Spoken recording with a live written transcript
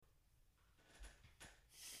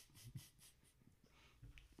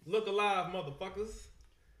Look alive, motherfuckers.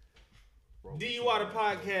 DU Water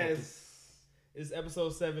Podcast. It's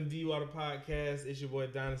episode 7, DU Water Podcast. It's your boy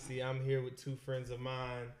Dynasty. I'm here with two friends of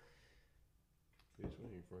mine. Bitch, we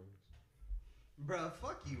ain't friends. Bruh,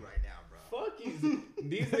 fuck you right now, bro. Fuck you.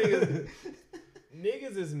 These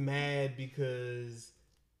niggas is mad because...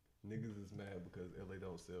 Niggas is mad because LA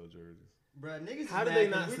don't sell jerseys. Bruh, niggas How is did mad they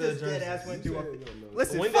not we sell just dead ass jerseys? went through a...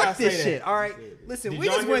 Listen, Listen, fuck fuck this that? shit, alright? Listen, Did we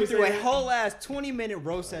y'all just hear went me through say a that? whole ass 20-minute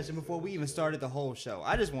roast session before we even started the whole show.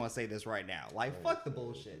 I just want to say this right now. Like, fuck the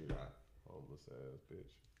bullshit, bro. Homeless ass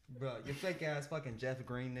bitch. Bro, you fake ass fucking Jeff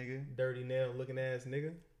Green, nigga. Dirty nail looking ass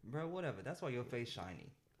nigga. Bro, whatever. That's why your face shiny.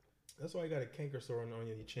 That's why you got a canker sore on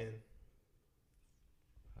your chin.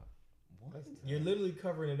 What? You're literally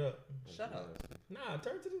covering it up. Shut up. Nah,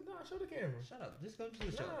 show the camera. Shut up. Just go to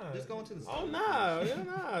the show. Nah. Just go into the Oh story.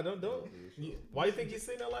 nah, don't. Why you think you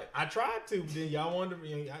seen that? Like I tried to, but then y'all wonder. I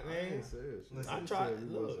ain't said shit. I You tried. said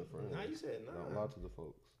we Look, wasn't friends. now you said nah. Don't lie to the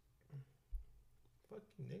folks. Fuck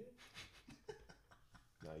you, nigga.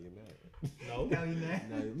 Now you're mad. No. Now you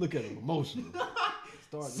mad? Now you look at him emotional.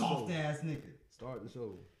 Start the Soft show. ass nigga. Start the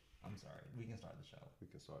show. I'm sorry. We can start the show. We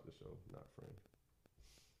can start the show. Not friend.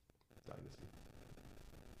 Dynasty.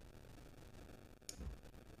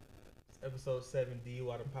 Episode 7, DU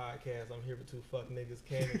Water Podcast. I'm here with two fuck niggas,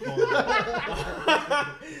 Cam and Corner.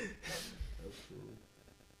 That's cool.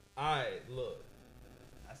 Alright, look.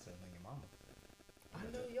 I said like your mama. I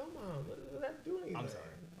know your mom. What does that do anything? I'm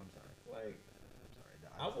sorry. Like,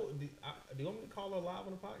 I'm sorry. do you want me to call her live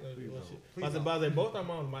on the podcast? Please don't. Please By the way, both our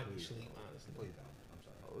moms might be Please asleep, don't. honestly. Please don't. I'm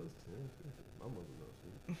sorry. Oh, it's 10. My mother knows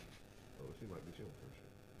too. Oh, she might be chilling for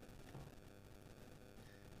sure.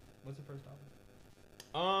 What's the first topic?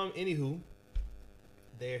 Anywho,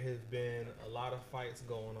 there has been a lot of fights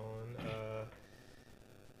going on.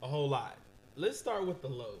 A whole lot. Let's start with the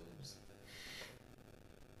lows.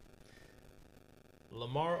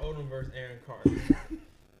 Lamar Odom versus Aaron Carter. Oh man.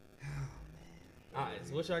 Alright,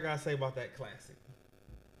 so what y'all gotta say about that classic?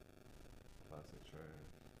 Classic trash.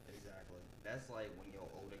 Exactly. That's like when your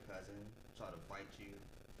older cousin try to fight you.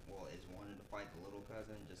 Well, is wanting to fight the little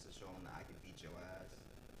cousin just to show him that I can beat your ass.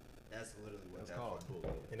 That's literally what That's that called fucking-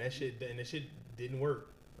 bullying. And that shit didn't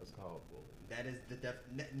work. That's called bullying. That is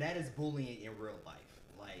that is bullying in real life.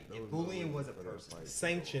 Like There if was no bullying was a reason for that person. fight.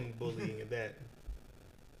 Sanctioned bullying at that.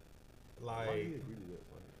 Why Like, he agree to that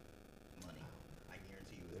fight? Money. I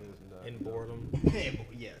guarantee you. There's It's not and enough- boredom.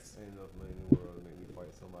 yes. Ain't enough money in the world to make me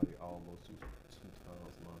fight somebody almost two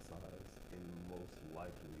times my size and most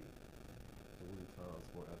likely 3 times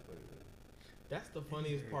more athletic. That's the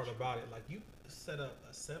funniest part about it. Like, you set up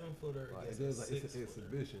a 7-footer Like, against a it's an 6-footer.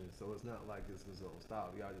 exhibition, so it's not like it's gonna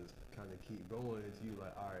stop. Y'all just kind of keep going until you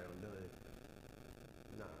like, all right, I'm done.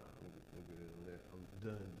 Nah, I'm good on that. I'm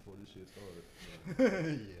done before this shit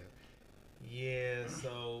started. Yeah. Yeah,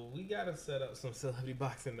 so we gotta set up some celebrity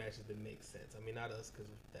boxing matches that make sense. I mean, not us, because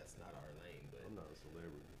that's not our lane, but I'm not a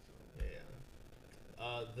celebrity, so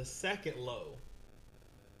yeah. The second low,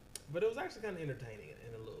 but it was actually kind of entertaining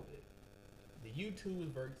in a little bit. The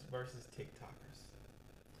YouTubers versus TikTokers.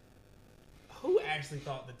 Who actually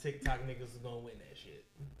thought the TikTok niggas was gonna win that shit?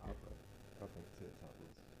 I think TikTok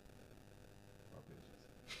was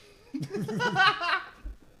my bitches.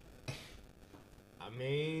 I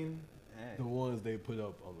mean, Hey. The ones they put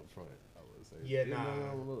up on the front, I would say. Yeah, Didn't nah. none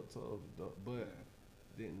of them look tough, but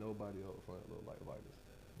didn't nobody up front look like fighters.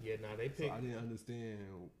 yeah, nah, they So picked. I didn't understand.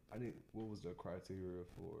 What was the criteria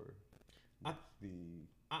for I- the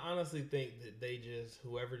I honestly think that they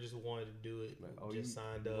whoever just wanted to do it, like? just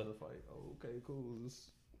signed you up. wanna fight? Oh, okay, cool.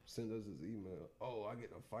 Just send us this email. Oh, I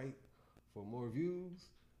get a fight for more views.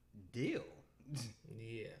 Deal.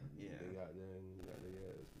 Yeah. Yeah. They got their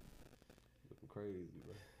ass looking crazy,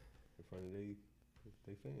 bro, in front of they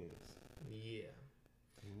fans. Yeah.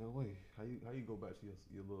 Ain't no way. How you go back to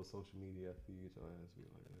your little social media after you get your ass beat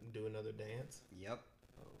like that? Do another dance. Yep.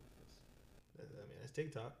 Oh, That's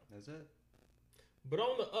TikTok. That's it. But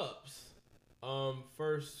on the ups,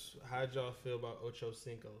 first, how'd y'all feel about Ocho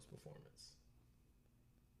Cinco's performance?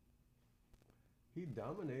 he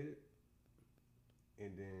dominated,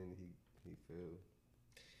 and then he fell.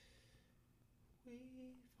 We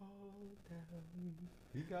fall down.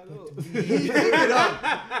 He got up. He picked it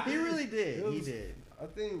up. He really did. He did. I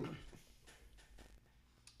think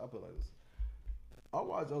I put it like this. I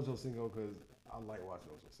watched Ocho Cinco because I like watching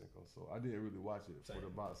Ocho Cinco, so I didn't really watch it for Same. the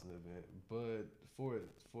boxing event. But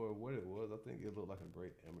for what it was, I think it looked like a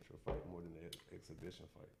great amateur fight more than an exhibition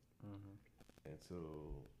fight. Mm-hmm.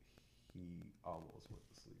 Until he almost went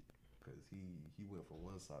to sleep because he went from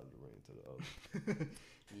one side of the ring to the other.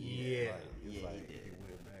 Yeah. Like, it's Yeah, like he did. he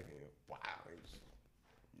went back and wow. It was,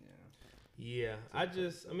 Yeah. Yeah, I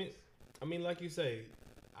mean, like you say, it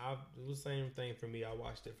was the same thing for me. I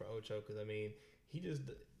watched it for Ocho because I mean, he just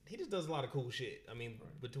does a lot of cool shit. I mean,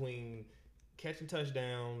 between catching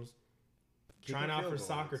touchdowns, trying out for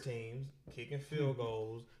soccer teams, kicking field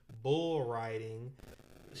goals, bull riding,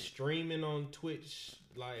 streaming on Twitch,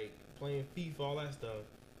 like playing FIFA, all that stuff.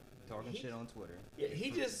 Talking shit on Twitter. Yeah, he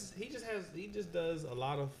just does a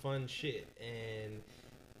lot of fun shit, and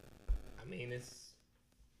I mean it's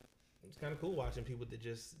kind of cool watching people that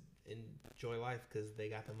just enjoy life because they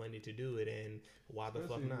got the money to do it, and why the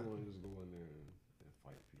fuck not? You want to just go in there and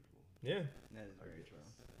fight people. Yeah, that is very true.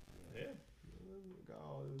 Yeah.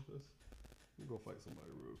 God, you go fight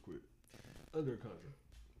somebody real quick under contract.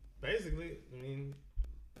 Basically, I mean,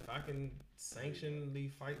 if I can sanctionally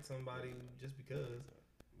fight somebody just because.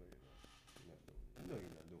 No,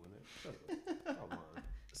 you're not doing that. Shut up. Come on.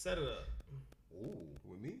 Set it up. Ooh.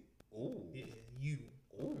 With me? Ooh. Yeah, you.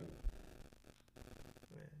 Ooh.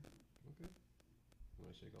 Man. Okay. You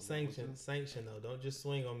wanna shake on Sanction though. Don't just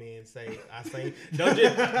swing on me and say I sanction. Don't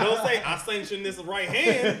say I sanction this right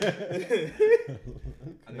hand.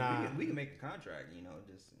 I mean, we can make a contract.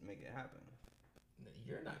 Just make it happen.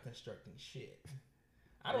 You're not constructing shit.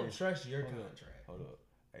 I don't trust your contract. Hold up.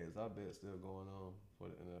 Hey, is our bet still going on for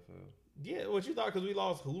the NFL? Yeah, what you thought because we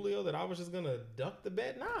lost Julio that I was just gonna duck the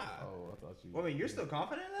bet? Nah. Oh, I thought you. Well, I mean, you're still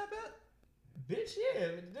confident in that bet? Bitch, yeah.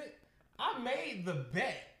 I made the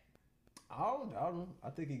bet. I don't doubt him. I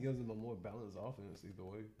think he gives them a more balanced offense either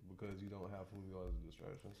way because you don't have Julio as a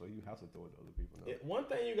distraction, so you have to throw it to other people now. Yeah, one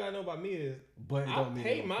thing you gotta know about me is I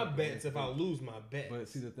pay my bets if I lose my bets. But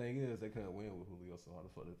see, the thing is, they couldn't win with Julio, so how the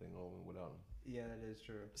fuck did they gonna win without him? Yeah, that is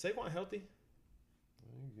true. Saquon healthy? I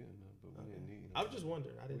ain't getting that, but we didn't need him. I was just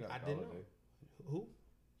wondering. I didn't know. Who?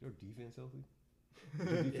 Your defense healthy?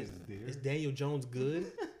 Your defense is there. Is Daniel Jones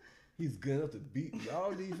good? He's good enough to beat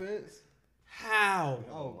y'all defense. How?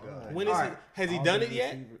 Oh God! When is he? Has he done it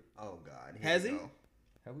yet? Oh God! Has he?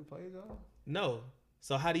 Have we played y'all? No.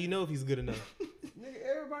 So how do you know if he's good enough? Nigga,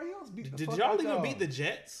 everybody else beat the Did fuck y'all out even y'all. beat the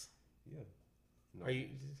Jets? Yeah. No. Are you?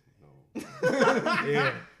 No.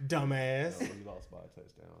 Yeah, dumbass. No, we lost by a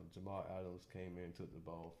touchdown. Jamal Adams came in, took the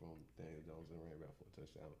ball from Daniel Jones, and ran back for a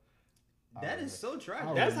touchdown. That is so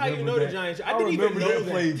tragic. That's how you know the Giants. I didn't even know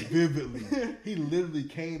that play vividly. He literally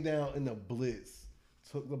came down in the blitz,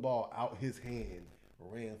 took the ball out his hand,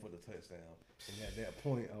 ran for the touchdown. And at that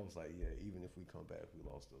point, I was like, yeah, even if we come back, we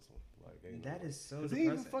lost this one. Like, that is so depressing. He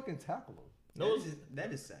even fucking tackle him.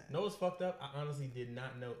 That is sad. No, it's fucked up. I honestly did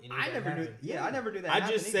not know any of I that never happened. knew. Yeah, I never knew that. I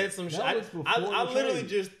just said some shit. I literally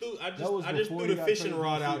just threw. I just threw the fishing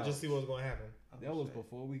rod out just to see what was going to happen. That was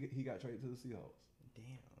before he got traded to the Seahawks.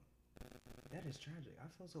 Damn, that is tragic. I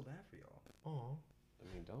feel so bad for y'all. Oh, I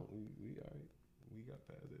mean, don't we all right? We got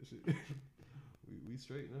past that shit. we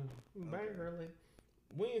straight now. Bang early.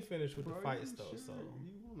 We ain't finished with the fights though, so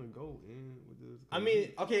you want to go in with this? I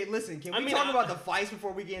mean, okay, listen. Can we talk about the fights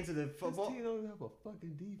before we get into the football? This team don't have a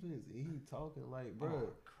fucking defense, and he talking like, bro,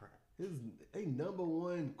 oh, crap. A number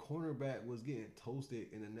one cornerback was getting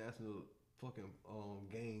toasted in the national fucking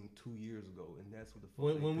game 2 years ago, and that's what the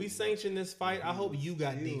fuck. When we sanction this fight, I hope you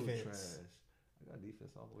got defense. Trash. I got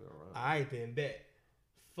defense all the way around. All right, then bet.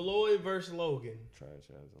 Floyd versus Logan. Trash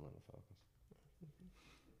ass Atlanta Falcons.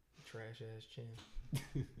 Trash ass chin.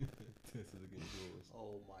 This is against yours.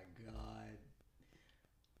 Oh my God.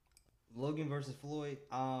 Logan versus Floyd.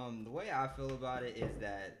 The way I feel about it is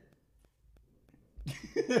that.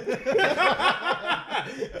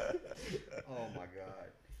 Oh my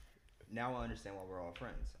God. Now I understand why we're all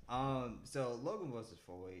friends. So Logan versus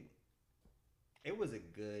Floyd. It was a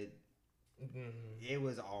good. It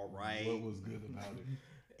was all right. What was good about it?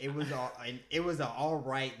 It was an all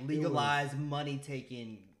right legalized money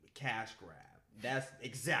taking cash grab. That's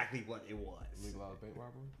exactly what it was. Legalized bank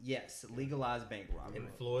robbery? Yes, legalized bank robbery. In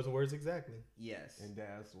Floyd's words, exactly. Yes. And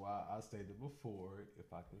that's why I stated before,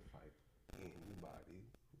 if I can fight anybody,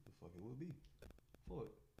 who the fuck it would be? Floyd.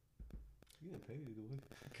 You didn't pay either way.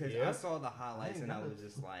 Because I saw the highlights and I was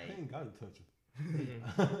just like... I ain't got to touch him.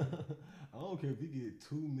 I don't care if you get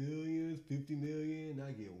 2 million, 50 million,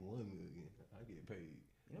 I get 1 million. I get paid.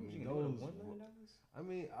 You know what you can do with $1 million? I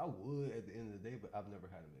mean, I would at the end of the day, but I've never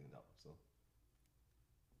had $1 million, so...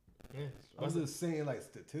 Yeah. I was just saying, like,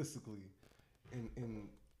 statistically, in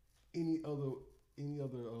any other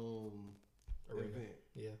event,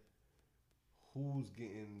 yeah, who's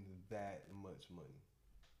getting that much money?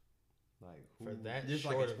 Like, who, for that just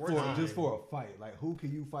short like of time. just for a fight? Like, who can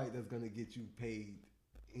you fight that's gonna get you paid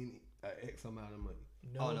in X amount of money?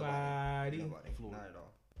 Nobody. Floyd. Not at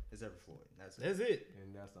all. It's ever Floyd. That's it.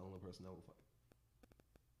 And that's the only person I will fight.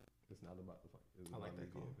 It's not about the fight. It's I like about that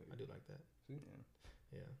me call. getting paid. I do like that. See?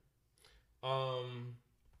 Yeah.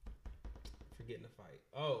 Forgetting the fight.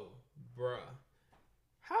 Oh, bruh.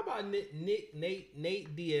 How about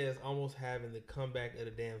Nate Diaz almost having the comeback of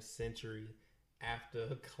the damn century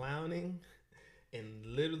after clowning and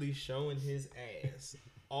literally showing his ass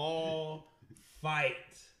all fight?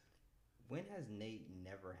 When has Nate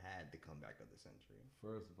never had the comeback of the century?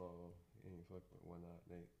 First of all, he ain't fucking with one eye,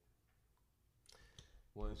 Nate.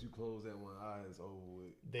 Once you close that one eye, it's over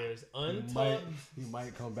with. There's untucked. He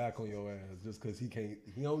might come back on your ass just because he can't.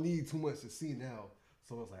 He don't need too much to see now.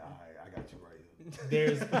 So it's like, all right, I got you right here.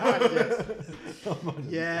 There's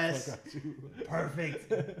yes, perfect.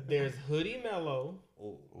 There's Hoodie Mello.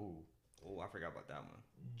 Oh, I forgot about that one.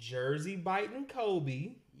 Jersey biting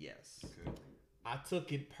Kobe. Yes. Okay. I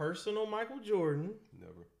took it personal, Michael Jordan.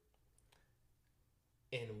 Never.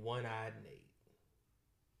 And one-eyed Nate.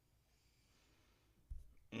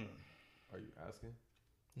 Are you asking?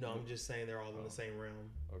 No, I'm just saying they're all in the same realm.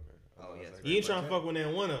 Okay. Oh, yes. You ain't trying to fuck with that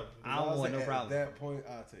one of them. I don't want no problem. At that point,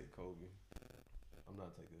 I'll take Kobe. I'm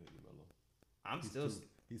not taking Hoodie Mello.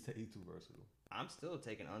 He's too versatile. I'm still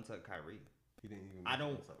taking untucked Kyrie. He didn't even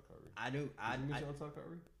mention untucked Kyrie. Did you mention untucked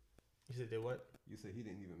Kyrie? You said did what? You said he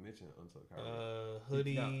didn't even mention untucked Kyrie.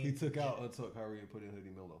 Hoodie. He took out untucked Kyrie and put in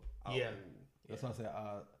Hoodie Mello. Oh, yeah. That's why I said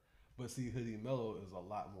but see, Hoodie Mello is a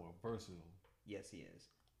lot more versatile. Yes, he is.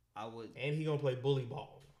 I would. And he gonna play bully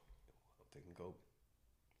ball. I'm taking Kobe.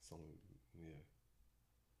 So yeah,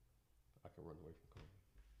 I can run away from Kobe.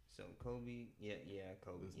 So Kobe,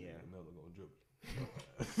 Kobe, this nigga Melo gonna dribble.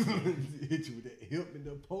 Hit you with that hip in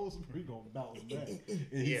the post, he gonna bounce back,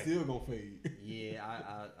 and he's still gonna fade. Yeah,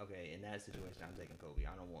 I okay. In that situation, I'm taking Kobe.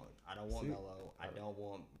 I don't want Melo. I don't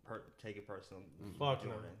want take it personal. Fuck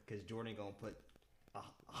Jordan, because Jordan gonna put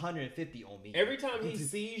 150 on me. Every time he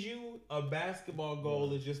sees you, a basketball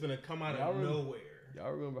goal is just gonna come out of nowhere.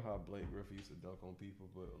 Y'all remember how Blake Griffin used to dunk on people,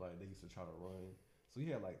 but like they used to try to run. So he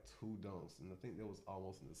had like 2 dunks, and I think that was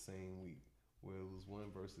almost in the same week, where it was one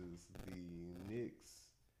versus the Knicks,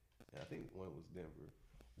 and I think one was Denver,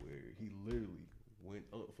 where he literally went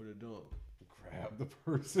up for the dunk, grabbed the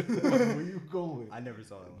person. Like, where you going? I never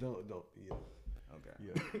saw that one. Don't. Yeah. Okay.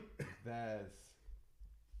 Yeah. That's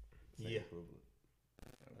same equivalent.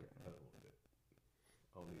 Okay. I don't want that.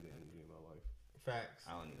 I don't need that energy in my life. Facts.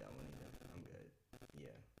 I don't need that one either. I'm good.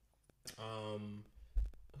 Yeah.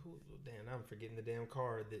 Damn, I'm forgetting the damn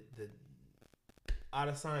card. The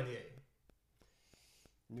Adesanya.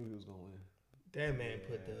 Knew he was gonna win. That man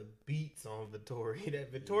put the beats on Vittori.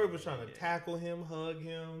 That Vittori was trying to tackle him, hug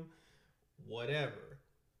him, whatever.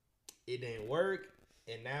 It didn't work,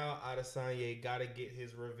 and now Adesanya got to get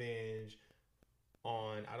his revenge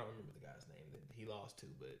on. I don't remember the guy's name that he lost to,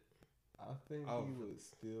 but I think he would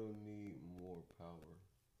still need more power.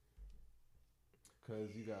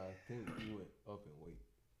 Because you gotta think he went up in weight.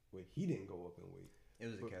 Wait, he didn't go up in weight. It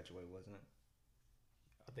was a catchweight, wasn't it?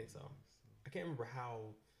 I think so. I can't remember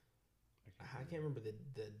how. I can't remember the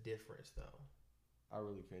difference though. I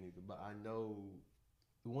really can't either. But I know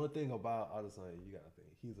the one thing about Adesanya, you gotta think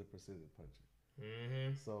he's a precision puncher.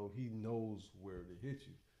 Mm-hmm. So he knows where to hit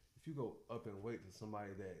you. If you go up in weight to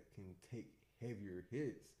somebody that can take heavier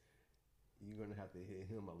hits, you're gonna have to hit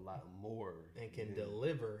him a lot more and can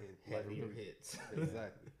deliver heavier hits.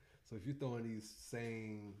 Exactly. So if you're throwing these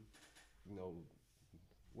same,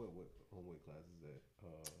 what weight class is that?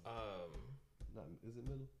 Not is it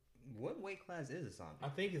middle? What weight class is Asante? I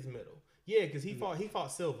think it's middle. Yeah, because he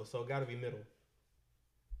fought silver, so it got to be middle.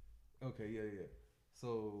 Okay, yeah.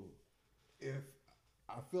 So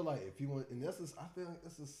I feel like if you want, and I feel like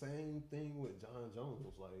it's the same thing with John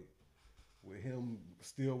Jones, like with him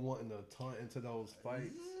still wanting to taunt into those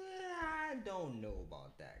fights. I don't know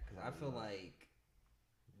about that because I feel like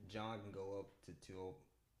John can go up to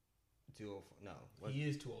 205. No, he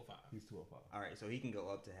is 205. He's 205. All right, so he can go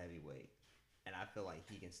up to heavyweight. And I feel like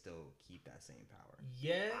he can still keep that same power.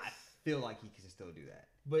 Yes. I feel like he can still do that.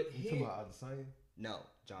 But you talking about Adesanya? No,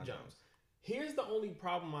 John Jones. Here's the only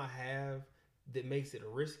problem I have that makes it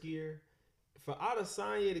riskier. For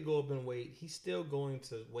Adesanya to go up in weight, he's still going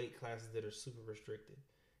to weight classes that are super restricted.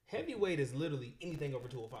 Heavyweight is literally anything over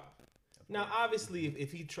 205. Now, obviously,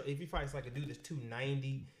 if he fights like a dude that's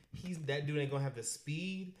 290, that dude ain't gonna have the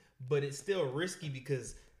speed, but it's still risky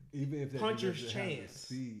because even if that puncher's chance,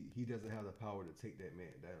 he doesn't have the power to take that man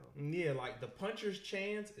down. Yeah, like the puncher's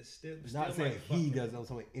chance is still. Not saying he doesn't. I'm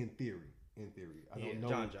saying in theory. I don't know.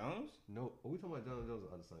 John Jones? No, are we talking about John Jones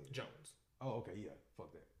or Adesanya? Jones. Oh, okay, yeah.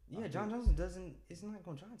 Fuck that. Yeah, John Jones is not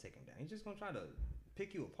gonna try to take him down. He's just gonna try to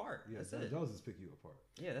pick you apart. Yeah, that's John it. Jones is pick you apart.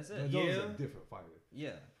 Yeah, that's it. John Jones is a different fighter.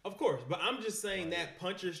 Yeah, of course. But I'm just saying that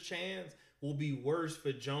puncher's chance will be worse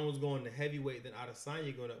for Jones going to heavyweight than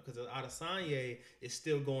Adesanya going up, because Adesanya is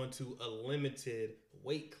still going to a limited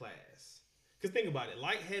weight class. Because think about it,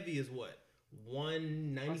 light heavy is what,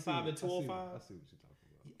 195 to 205. I see what you're talking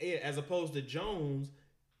about. Yeah, as opposed to Jones,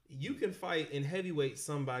 you can fight in heavyweight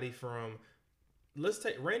somebody from, let's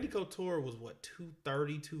take Randy Couture was what,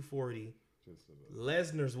 230, 240.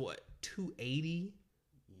 Lesnar's what, 280.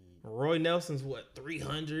 Roy Nelson's what,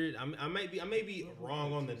 300. I may be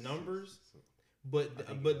wrong on the numbers, but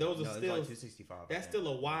those are still, like 265. That's still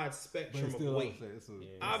a wide spectrum of weight.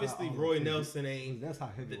 Obviously, how Roy Nelson ain't that's how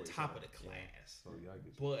the top of the class.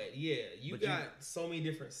 But yeah, you got so many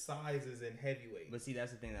different sizes in heavyweight. But see,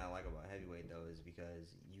 that's the thing that I like about heavyweight though, is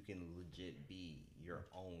because you can legit be your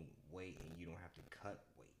own weight and you don't have to cut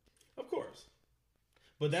weight. Of course.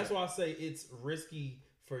 But that's why I say it's risky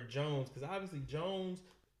for Jones, because obviously Jones,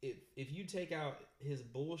 if you take out his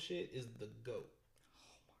bullshit, is the GOAT.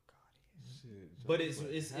 Oh my God, shit, but it's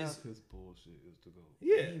his bullshit is the GOAT.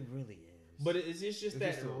 Yeah, he really is. But it's just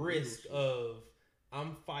that risk of,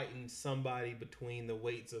 I'm fighting somebody between the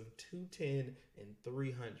weights of 210 and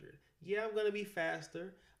 300. Yeah, I'm gonna be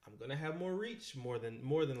faster. I'm gonna have more reach, more than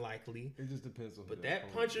likely. It just depends on. But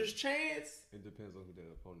that puncher's chance. It depends on who that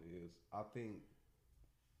opponent is. I think,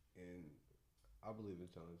 and I believe in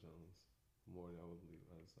John Jones more than I would believe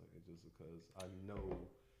Adesanya, just because I know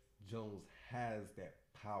Jones has that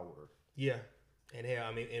power. Yeah, and hell,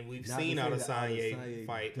 I mean, and we've seen Adesanya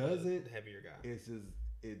fight a heavier guy. It's just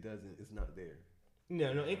it doesn't. It's not there.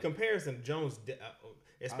 No. In comparison, Jones,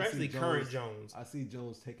 especially current Jones, I see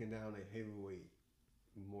Jones taking down a heavyweight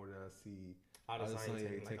more than I see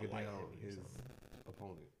Adesanya taking down his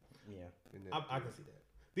opponent. Yeah, I can see that.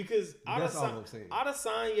 Because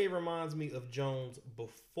Adesanya reminds me of Jones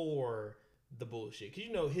before the bullshit. Because,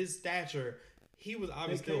 you know, his stature, he was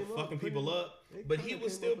obviously still fucking people up, but he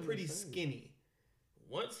was still pretty skinny.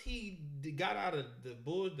 Once he got out of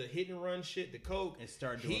the hit and run shit, the coke, and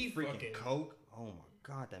started doing freaking coke, oh my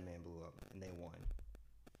God, that man blew up. And they won.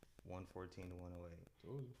 114 to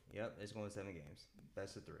 108. Yep, it's going 7 games.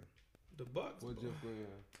 Best of 3. The Bucks. What Jeff Green?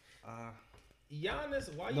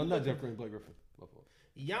 Giannis, why you... No, not Jeff Green, Blake Griffin. My fault.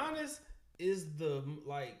 Giannis is the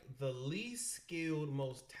least skilled,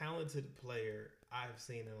 most talented player I've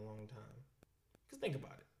seen in a long time. Because think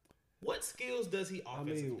about it. What skills does he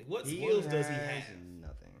offensively? What skills does he have?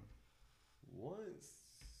 Nothing.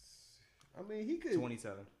 He could...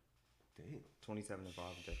 27. Damn. 27 and 5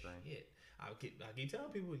 with Jeff Green. Yeah. I keep telling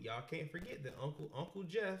people, y'all can't forget that Uncle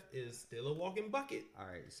Jeff is still a walking bucket. All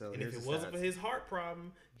right, so and if it wasn't for his heart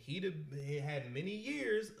problem, he had many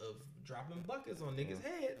years of dropping buckets on niggas'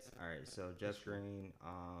 heads. All right, so Jeff Green,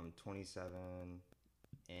 27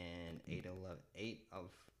 and 8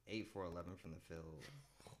 for 11 from the field.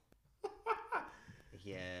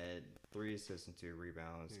 He had 3 assists and 2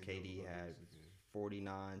 rebounds. KD had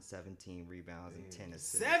 49, 17 rebounds, and 10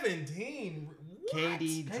 assists. 17? What?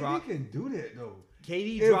 KD can do that, though.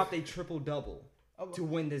 KD dropped a triple-double to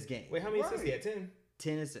win this game. Wait, how many assists he had? 10?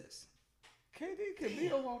 10 assists. KD can be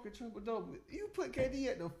a walking triple-double. You put KD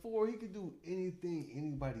at the 4, he can do anything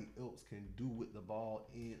anybody else can do with the ball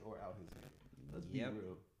in or out his hand. Let's be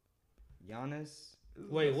real. Giannis.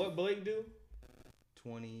 Wait, what Blake do?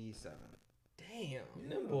 27. Damn,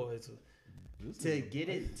 them boys... To get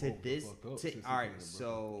it to this, all right.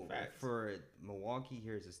 So for Milwaukee,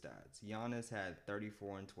 here's the stats. Giannis had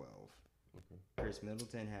 34 and 12. Okay. Chris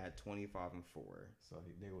Middleton had 25 and 4. So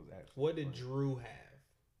they was actually. What did Drew have?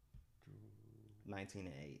 19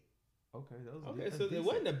 and 8. Okay, so it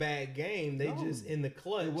wasn't a bad game. They just in the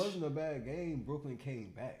clutch. It wasn't a bad game. Brooklyn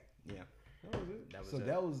came back. Yeah, that was it.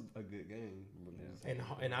 That was a good game. Yeah.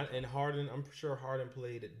 And Harden, I'm sure Harden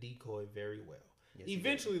played a decoy very well. Yes,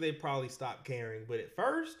 eventually, they probably stopped caring, but at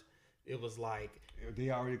first, it was like they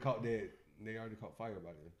already caught that. They already caught fire by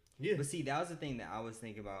then. Yeah, but see, that was the thing that I was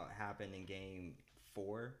thinking about happened in Game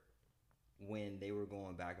 4 when they were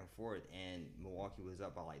going back and forth, and Milwaukee was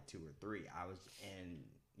up by like 2 or 3.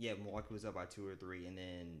 Milwaukee was up by 2 or 3, and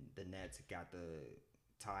then the Nets got the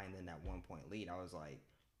tie, and then that 1-point lead. I was like,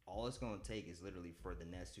 all it's gonna take is literally for the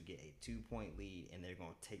Nets to get a 2-point lead, and they're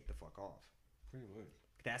gonna take the fuck off. Pretty much.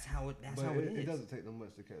 That's how it is. It doesn't take them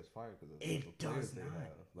much to catch fire because it does not.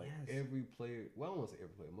 Like every player, well, I won't say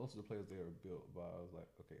every player. Most of the players they are built by. I was like,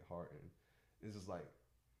 okay, Harden. This is like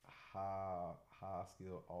high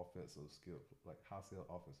skill offensive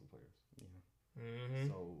players. Yeah.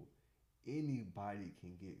 Mm-hmm. So anybody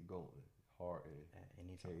can get going. Harden, at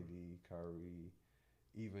any time. KD, Curry,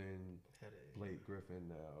 even Blake Griffin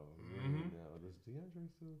now. Mm-hmm. Now does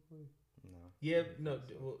DeAndre still play? No. Yeah,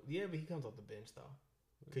 but he comes off the bench though.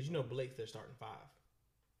 Because you know Blake's their starting 5.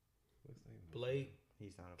 Blake.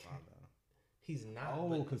 He's not a 5 though. He's not. Oh,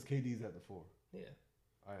 because KD's at the 4. Yeah.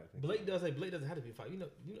 I Blake doesn't have to be a 5. You know,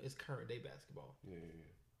 it's current day basketball. Yeah.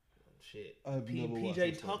 Shit. I've never watched PJ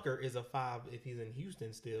him play. Tucker is a 5 if he's in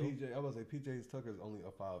Houston still. I was say PJ Tucker is only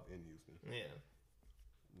a 5 in Houston. Yeah.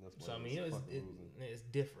 That's So I why mean, it's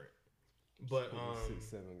different. But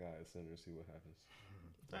 6'7" guy at center, see what happens.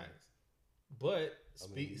 Facts. But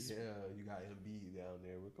you got Embiid down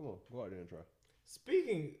there. But come on, go out there and try.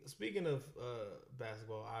 Speaking of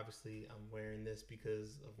basketball, obviously I'm wearing this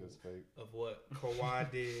because of what Kawhi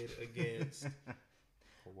did against.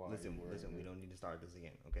 Listen, we don't need to start this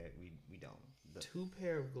again, okay? We don't. 2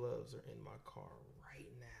 pair of gloves are in my car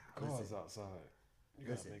right now. Car's outside. You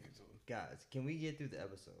gotta make it to him. Guys, can we get through the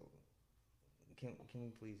episode? Can we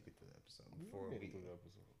please get through the episode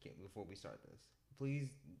before we start this? Please,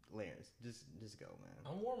 Lawrence, just go, man.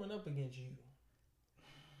 I'm warming up against you.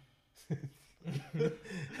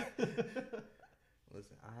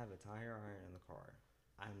 Listen, I have a tire iron in the car.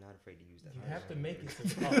 I'm not afraid to use that. You have to make it to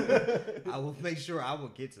the car. I will make sure I will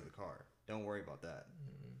get to the car. Don't worry about that.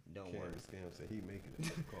 Don't worry. Scam said he making it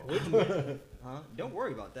to the car. Huh? Don't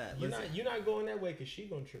worry about that. You're not going that way because she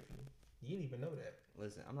gonna trip you. You didn't even know that.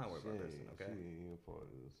 Listen, I'm not worried about Kristen, okay? She ain't even part of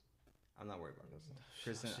this. I'm not worried about Kristen.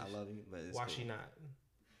 Kristen, I love you, but it's why cool. she not?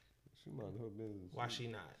 She mind her business. Why she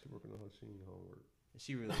not? She working on her homework.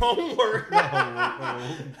 She really homework.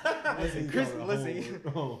 Listen,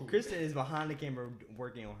 Kristen is behind the camera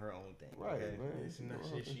working on her own thing. Right, okay? man.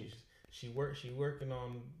 She working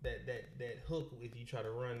on that hook if you try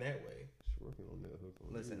to run that way. She working on that hook.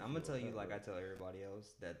 Listen, I'm gonna tell you like I tell everybody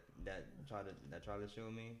else that try to show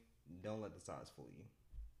me. Don't let the size fool you.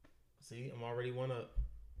 See, I'm already one up.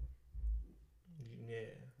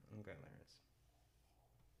 Yeah. Okay, Lawrence.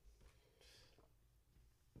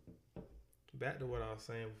 Back to what I was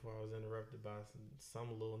saying before I was interrupted by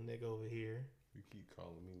some little nigga over here. You keep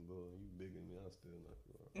calling me little. You bigger than me. I still not.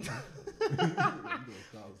 You don't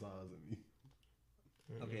stop sizing me.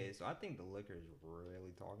 Okay, so I think the liquor is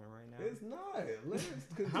really talking right now. It's not.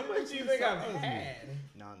 How much do you think I've had?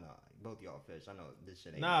 Nah. Both y'all fish. I know this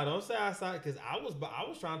shit ain't. Nah, don't say outside because I was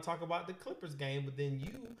trying to talk about the Clippers game, but then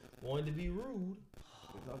you wanted to be rude.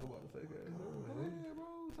 Talk about the fake ass.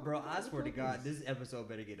 Bro, I swear to God, this episode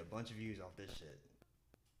better get a bunch of views off this shit.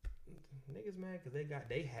 Niggas mad because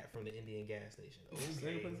they hat from the Indian gas station. Okay.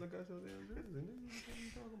 Same place I got your damn jersey. Nigga, what are you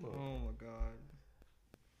talking about? Oh my God.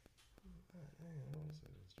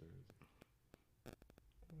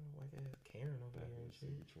 White ass Karen over here and shit.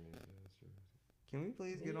 Can we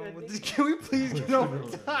please get on with this? Can we please get on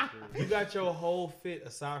with this? You got your whole fit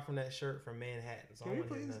aside from that shirt from Manhattan. So I don't want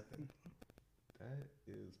to hear nothing. That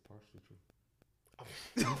is partially true.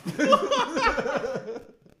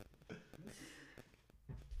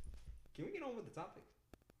 Can we get on with the topic?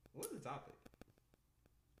 What's the topic?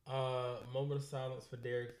 Moment of silence for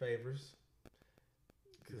Derek Favors.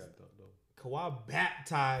 He got dunked though. Kawhi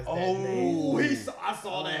baptized that name. I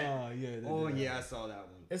saw that. Yeah, I saw that one.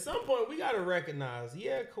 At some point, we got to recognize,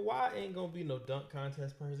 Kawhi ain't going to be no dunk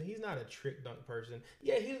contest person. He's not a trick dunk person.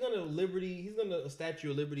 Yeah, he's going to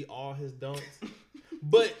Statue of Liberty all his dunks.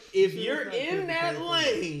 But if you're in that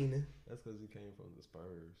lane. That's because he came from the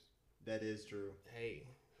Spurs. That is true. Hey.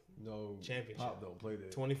 No, championship. Pop don't play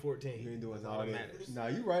that. 2014. He ain't doing all that. Matters. Nah,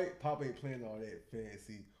 you right. Pop ain't playing all that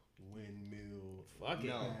fancy windmill. Fuck it.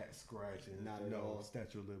 Back scratching. Not at all.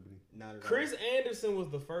 Statue of Liberty. Not at all. Chris Anderson was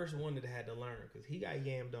the first one that had to learn because he got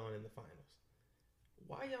yammed on in the finals.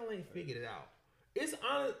 Why y'all ain't figured it out? It's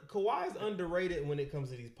Kawhi's underrated when it comes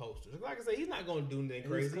to these posters. Like I said, he's not going to do anything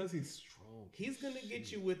crazy. It's because he's strong. He's going to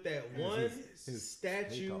get you with that one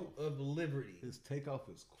Statue of Liberty. His takeoff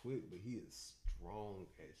is quick, but he is strong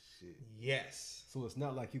as shit. Yes. So it's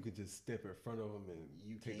not like you could just step in front of him and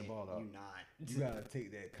you take the ball out. You gotta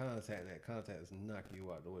take that contact, and that contact is knocking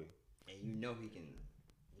you out the way. And you know he can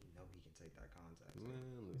take that contact.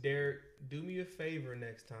 Man, Derek, do me a favor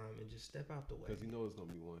next time and just step out the way. Because you know it's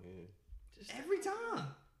gonna be one hand. Just every time.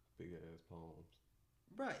 Big ass palms.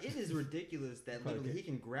 Bruh, it is ridiculous that literally he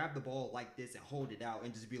can grab the ball like this and hold it out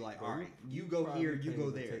and just be like, all right, you go here, you go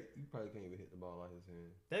there. You probably can't even hit the ball out his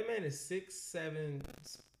hand. That man is 6'7",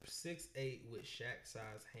 6'8" with Shaq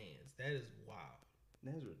size hands. That is wild.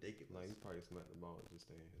 That is ridiculous. Like, he probably smacked the ball and just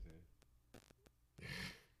stay in his hand.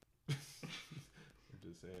 I'm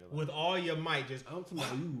just saying. Like, with all your might, just... I'm talking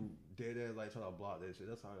about you dead ass like trying to block that shit.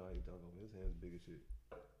 That's how he dunk on. His hands big as shit.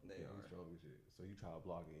 They are strong as shit. So you try to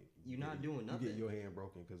block it. You're not doing nothing. You get your hand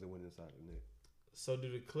broken because it went inside the net. So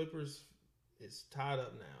do the Clippers? It's tied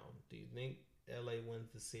up now. Do you think LA wins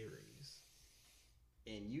the series?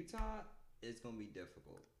 In Utah, it's gonna be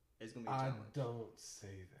difficult. It's gonna be a challenge. I don't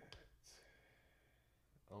say that.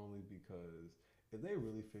 only because if they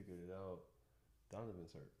really figured it out,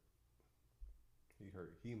 Donovan's hurt. He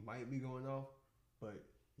hurt. He might be going off, but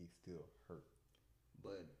he's still hurt.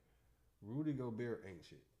 But Rudy Gobert ain't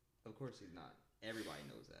shit. of course he's not. Everybody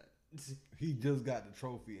knows that. He just got the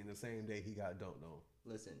trophy in the same day he got dunked on.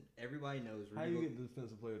 Listen, everybody knows How you get the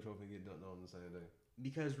defensive player trophy and get dunked on the same day?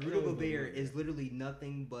 because Rudy Gobert is literally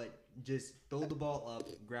nothing but just throw the ball up,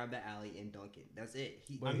 grab the alley, and dunk it. That's it.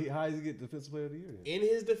 How does he get defensive player of the year then? In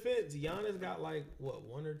his defense, Giannis got like what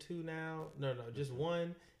 1 or 2 now? No, just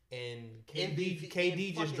 1. And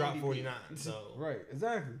KD just dropped MVP. 49. So Right,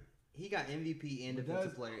 exactly. He got MVP and But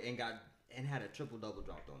defensive player and had a triple double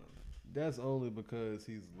dropped on him. That's only because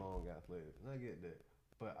he's long athletic, and I get that.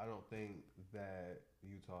 But I don't think that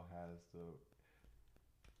Utah has the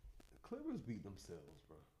Clippers beat themselves,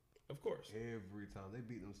 bro. of course, Every time they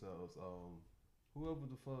beat themselves. Whoever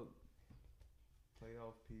the fuck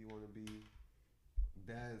playoff P want to be,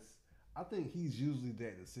 I think he's usually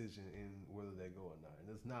that decision in whether they go or not.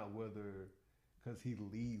 And it's not whether because he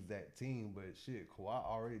leads that team, but shit, Kawhi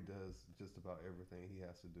already does just about everything he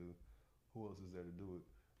has to do. Who else is there to do it?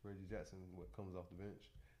 Reggie Jackson, what comes off the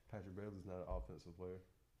bench? Patrick Beverley's not an offensive player.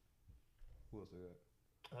 Who else they got?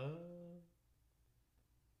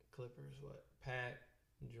 Clippers. What? Pat,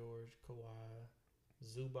 George, Kawhi,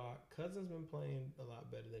 Zubac. Cousins been playing a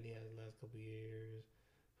lot better than he has the last couple of years.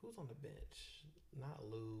 Who's on the bench? Not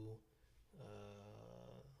Lou.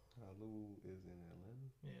 Lou is in Atlanta.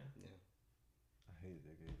 Yeah. I hated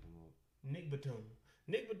that game him up. Nick Batum.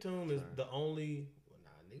 Nick Batum is the only.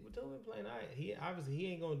 Nick Batum been playing. He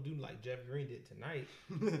ain't gonna do like Jeff Green did tonight.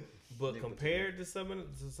 But compared to some of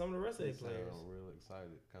the rest of the players, I'm real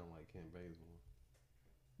excited, kind of like Ken Bazemore.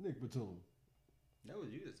 Nick Batum. That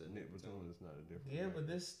was you that said Nick Batum is not a different. Yeah, but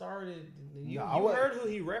this started. You Nah, heard who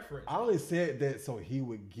he referenced. I only said that so he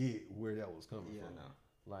would get where that was coming from. no.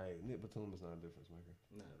 Like Nick Batum is not a difference maker.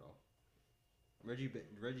 Not at all. Reggie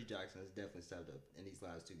Jackson has definitely stepped up in these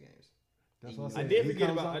last 2 games. That's what I did forget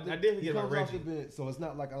about Reggie. So it's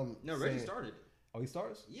not like I'm. No, Reggie started. Oh, he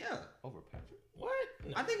starts? Yeah. Over Patrick? What?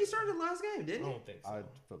 No. I think he started the last game, didn't I he? don't think so. I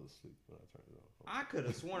fell asleep when I turned it off. I could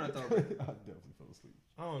have sworn I thought. I definitely fell asleep.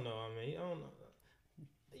 I don't know. I mean, I don't know.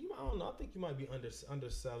 I don't know. I think you might be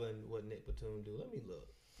underselling what Nick Batum do. Let me look.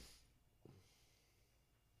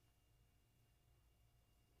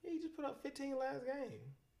 Yeah, he just put up 15 last game.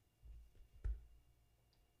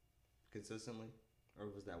 Consistently? Or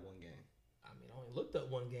was that one game? I mean, I only looked up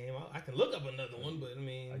one game. I can look up another one, but I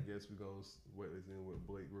mean, I guess we're going to wait and see what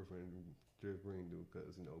Blake Griffin and Jeff Green do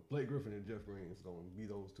because, Blake Griffin and Jeff Green is going to be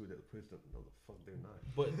those two that push them. No, the fuck they're not.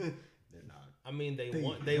 But They're not. I mean, they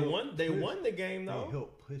won the game though. They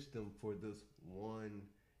helped push them for this one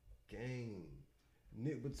game.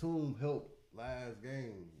 Nick Batum helped last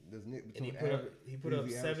game. Does Nick Batum he put up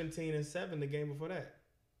 17 and 7 the game before that.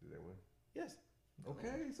 Did they win? Yes.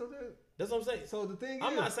 Okay, so that's what I'm saying. So the thing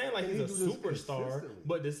I'm is, not saying like he's a superstar,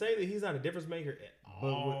 but to say that he's not a difference maker at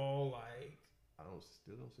all, like I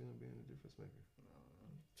still don't see him being a difference maker.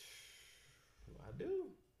 I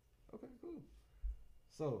do. Okay, cool.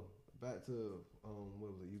 So back to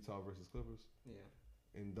what was it, Utah versus Clippers?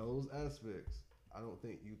 Yeah. In those aspects, I don't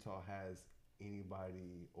think Utah has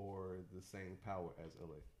anybody or the same power as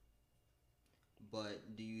LA.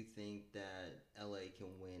 But do you think that LA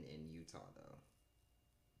can win in Utah though?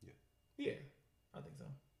 Yeah, I think so.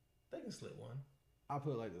 They can slip one. I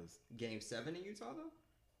put it like this: Game 7 in Utah though,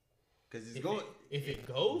 because if it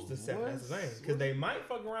goes to 7, that's the thing. Because they might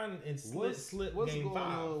fuck around and slip what's game going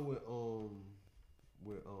 5. on with Conley?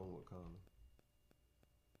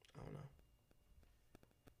 I don't know.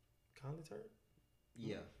 Conley's hurt.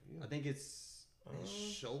 Yeah. I think it's his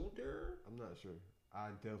shoulder. I'm not sure.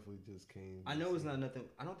 I definitely just can't. I know it's not nothing.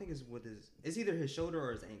 I don't think it's with his. It's either his shoulder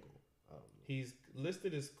or his ankle. He's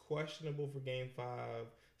listed as questionable for game 5.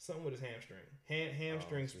 Something with his hamstring.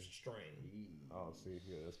 Hamstring strain. Oh, see,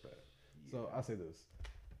 yeah, that's bad. Yeah. So I say this: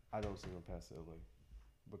 I don't see him past LA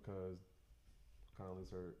because Conley's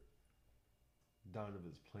hurt.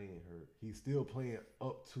 Donovan's playing hurt. He's still playing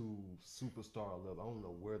up to superstar level. I don't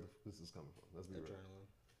know where this is coming from. Let's be real.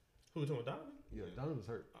 Who talking about Donovan? Yeah, Donovan's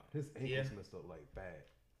hurt. His ankle's messed up like bad.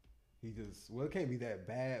 He just it can't be that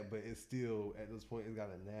bad, but it's still at this point it's got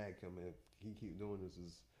to nag him. And if he keep doing this,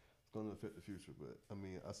 it's going to affect the future. But I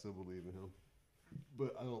mean, I still believe in him.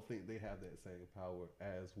 But I don't think they have that same power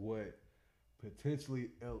as what potentially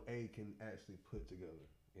LA can actually put together,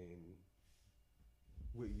 and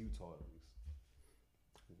with Utah at least.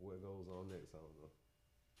 What goes on next, I don't know.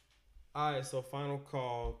 All right, so final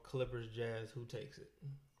call: Clippers, Jazz. Who takes it?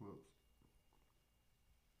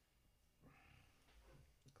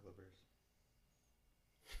 Clippers.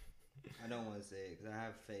 I don't want to say it because I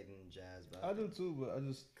have faith in the Jazz, but I do too, but I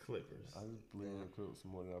just Clippers. believe in the Clippers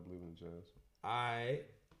more than I believe in the Jazz. I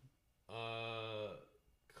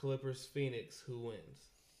Clippers Phoenix. Who wins?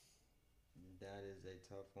 that is a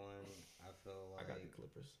tough one. I feel I like got the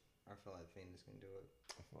Clippers. I feel like Phoenix can do it.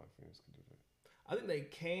 I feel like Phoenix can do that. I think they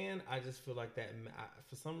can. I just feel like that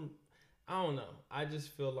for some. I don't know. I just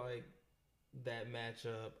feel like that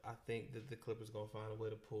matchup. I think that the Clippers gonna find a way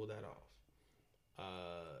to pull that off.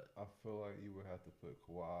 I feel like you would have to put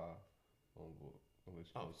Kawhi on board.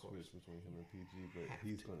 Unless you switch between him and PG, but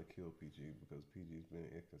he's going to kill PG because PG's been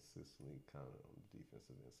inconsistently kind of on the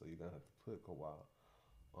defensive end. So you're going to have to put Kawhi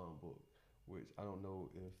on board, which I don't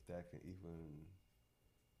know if that can even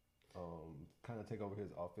kind of take over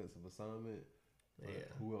his offensive assignment.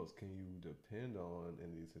 Yeah. Who else can you depend on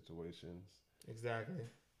in these situations? Exactly.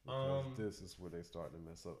 Because this is where they start to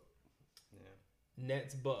mess up. Yeah.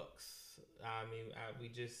 Nets Bucks. I mean, we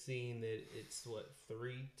just seen that it's what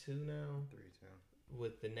 3-2 now. 3-2.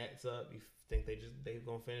 With the Nets up, you think they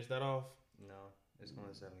gonna finish that off? No, it's going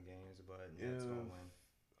to 7 games, but Nets gonna win.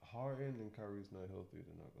 Harden and Kyrie's not healthy,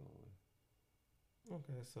 they're not gonna win.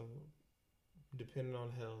 Okay, so depending on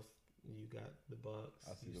health, you got the Bucks.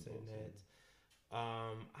 I see you the say Bucks. Nets.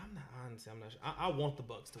 I'm not sure. I want the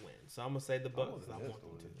Bucks to win, so I'm gonna say the Bucks. I want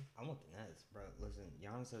them to. I want the Nets, bro. Listen,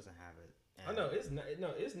 Giannis doesn't have it. I know it's not.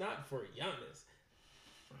 No, it's not for Giannis.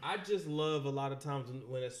 I just love a lot of times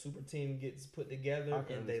when a super team gets put together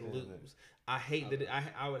and they lose. That. I hate that.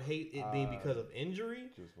 I would hate it being because of injury.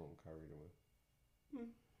 Just want Kyrie to win.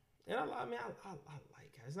 And I like.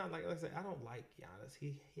 It's not like I said. I don't like Giannis.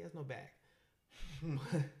 He has no back.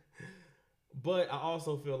 But I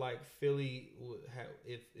also feel like Philly would have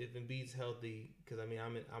if Embiid's healthy, because I mean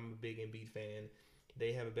I'm a big Embiid fan.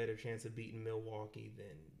 They have a better chance of beating Milwaukee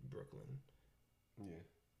than Brooklyn. Yeah.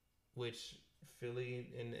 Which Philly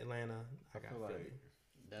and Atlanta, I got Philly. Like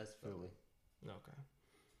that's Philly. Okay.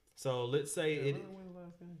 So let's say Atlanta won the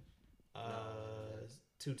last game.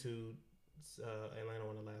 2-2. Atlanta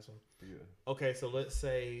won the last one. Yeah. Okay, so let's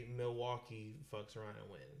say Milwaukee fucks around and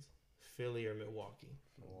wins. Philly or Milwaukee?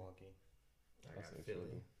 Milwaukee. I got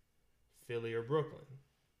Philly. Philly or Brooklyn.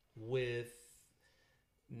 With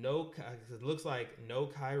no, it looks like no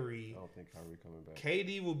Kyrie. I don't think Kyrie coming back.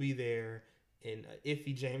 KD will be there, and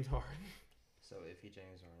iffy James Harden. So iffy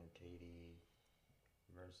James Harden, KD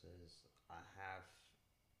versus a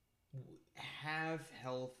half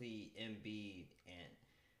healthy Embiid, and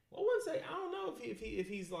I wouldn't say I don't know if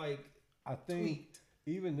he's like. I think tweaked.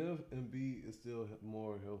 Even if Embiid is still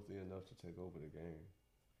more healthy enough to take over the game,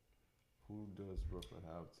 who does Brooklyn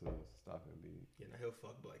have to stop Embiid? Yeah, now he'll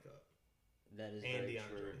fuck Blake up. That is very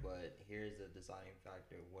true, but here's the deciding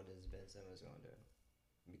factor. What is Ben Simmons going to do?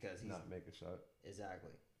 Because he's not make a shot.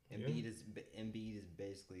 Exactly. Embiid is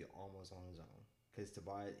basically almost on his own. Because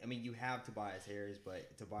Tobias, I mean, you have Tobias Harris,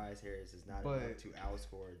 but Tobias Harris is not enough to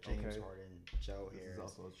outscore James Harden, Joe Harris.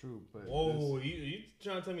 This is also true. But whoa, you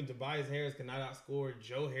trying to tell me Tobias Harris cannot outscore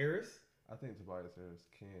Joe Harris? I think Tobias Harris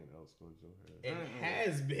can outscore Joe Harris. It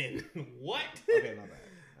has been. What? Okay, my bad.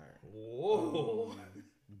 All right. Whoa.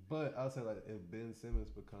 But I'll say, like, if Ben Simmons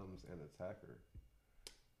becomes an attacker,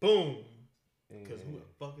 boom. Because who the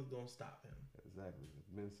fuck is gonna stop him? Exactly.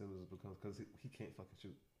 If Ben Simmons becomes, because he can't fucking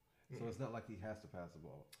shoot. So it's not like he has to pass the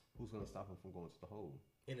ball. Who's going to stop him from going to the hole?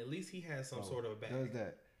 And at least he has some sort of a back. Does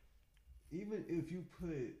that? Even if you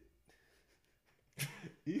put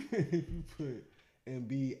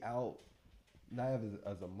Embiid out, not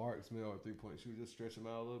as a marksman or a 3-point shooter, just stretch him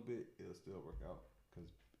out a little bit, it'll still work out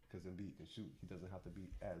because Embiid can shoot. He doesn't have to be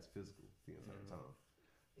as physical the entire time.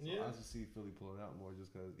 So I just see Philly pulling out more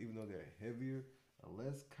just because even though they're heavier,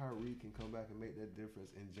 unless Kyrie can come back and make that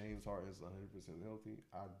difference and James Harden is 100% healthy,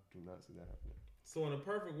 I do not see that happening. So in a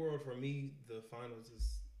perfect world for me, the finals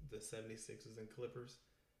is the 76ers and Clippers.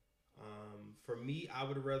 For me, I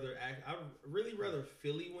would really rather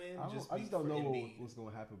Philly win. I just don't know what's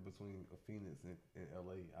going to happen between Phoenix and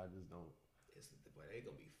LA. I just don't. But they're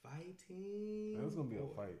going to be fighting. It's going to be a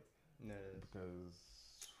fight. No, because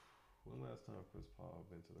when last time Chris Paul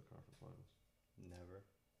been to the conference finals? Never.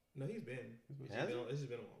 No, he's been. It's just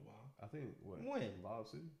been a while. I think when Lob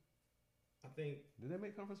City. I think did they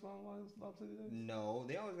make conference finals Lob City days? No,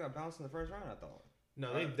 they always got bounced in the first round. I thought.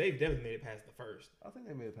 No, they've definitely made it past the first. I think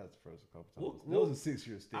they made it past the first a couple times. That was a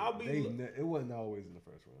 6-year stint. It wasn't always in the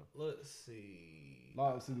first round. Let's see.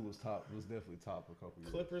 Lob City was top. Was definitely top for a couple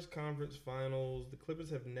years. Clippers conference finals. The Clippers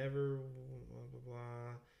have never. Blah, blah,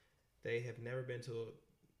 blah. They have never been to.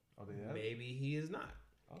 Maybe he is not.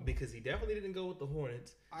 Oh. Because he definitely didn't go with the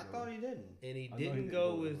Hornets. I thought he didn't. And he didn't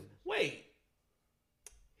go with... Wait.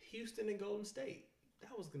 Houston and Golden State.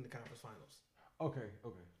 That was in the conference finals. Okay.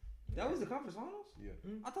 That was the conference finals? Yeah.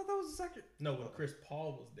 I thought that was the second. No, when Chris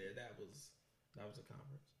Paul was there, that was a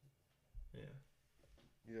conference. Yeah.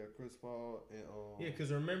 Yeah, Chris Paul and Yeah,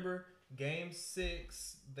 because remember, Game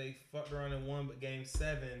 6 they fucked around and won, but Game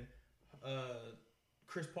 7,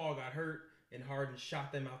 Chris Paul got hurt and Harden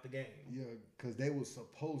shot them out the game. Yeah, because they were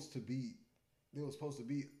supposed to beat. They were supposed to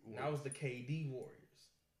beat. That was the KD Warriors.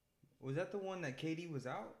 Was that the one that KD was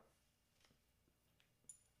out?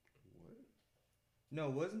 What? No,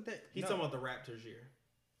 wasn't that? He's talking about the Raptors year.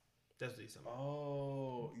 That's what he's talking about.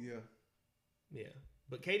 Oh, yeah. Yeah.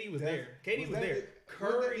 But KD was there. KD was there.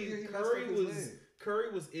 Curry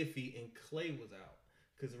was iffy and Clay was out.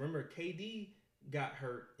 Because remember, KD got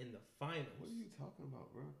hurt in the finals. What are you talking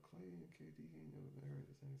about, bro? Clay and KD ain't never been hurt at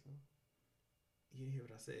the same time. You didn't hear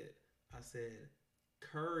what I said. I said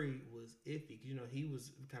Curry was iffy. You know, he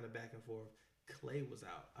was kind of back and forth. Clay was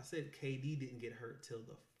out. I said KD didn't get hurt till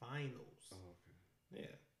the finals. Oh, okay.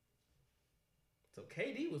 Yeah. So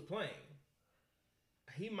KD was playing.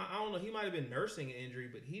 I don't know. He might have been nursing an injury,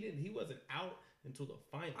 but he wasn't out until the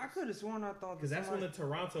finals. I could have sworn I thought because that's when the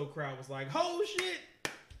Toronto crowd was like, "Oh shit!"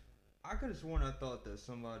 I could have sworn I thought that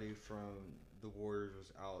somebody from the Warriors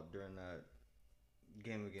was out during that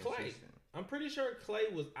game against Clay. Houston. I'm pretty sure Clay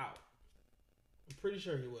was out. I'm pretty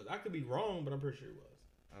sure he was. I could be wrong, but I'm pretty sure he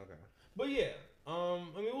was. Okay. But yeah, I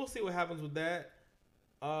mean, we'll see what happens with that.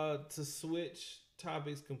 To switch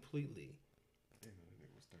topics completely. Damn, that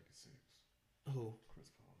nigga was 36. Who? Chris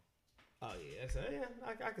Paul. Oh yeah, so, yeah,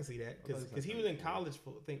 I can see that because he was in college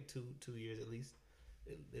for I think two years at least.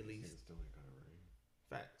 At least. Still ain't got a ring.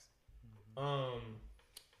 Facts.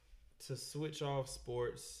 To switch off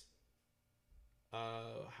sports.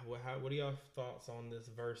 What are y'all thoughts on this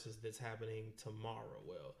versus that's happening tomorrow?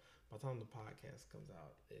 Well, by the time the podcast comes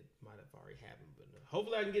out, it might have already happened, but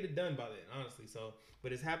hopefully I can get it done by then. Honestly,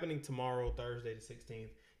 but it's happening tomorrow, Thursday the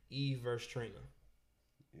 16th. Eve versus Trina.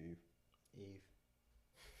 Eve.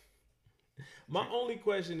 My only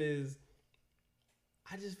question is,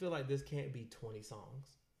 I just feel like this can't be 20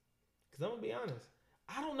 songs. Because I'm going to be honest.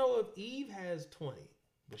 I don't know if Eve has 20,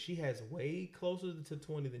 but she has way closer to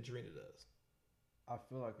 20 than Trina does. I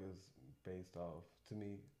feel like it's based off, to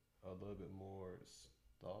me, a little bit more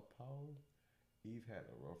star power. Eve had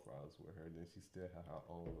a Rough Riders with her, then she still had her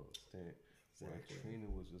own little stint. Where Trina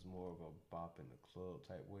was just more of a bop in the club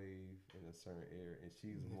type wave in a certain area, and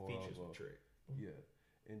she's more of a trick. Yeah.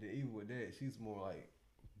 And then even with that, she's more like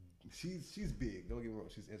she's big. Don't get me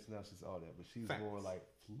wrong, she's international, she's all that, but she's Facts. more like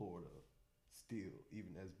Florida still,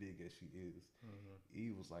 even as big as she is. Mm-hmm.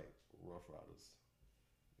 Eve was like Rough Riders.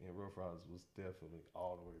 And Rough Riders was definitely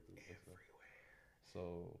all the way through Everywhere.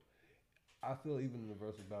 So I feel even in the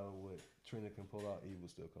versus battle, what Trina can pull out, Eve will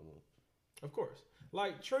still come on. Of course.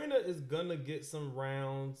 Like, Trina is gonna get some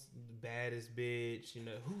rounds, the baddest bitch, you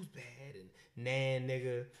know, who's bad and nan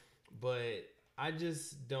nigga. But I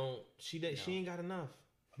just don't, she ain't got enough.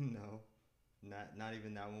 No. Not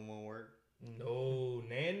even that one won't work. No,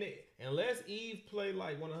 nan unless Eve play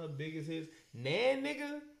like one of her biggest hits, nan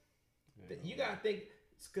nigga, you gotta think,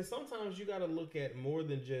 because sometimes you gotta look at more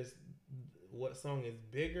than just what song is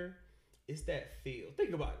bigger. It's that feel.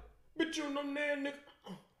 Think about it. Bitch, you know nan nigga.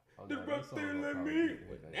 The right there, let me.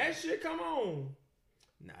 That shit come on.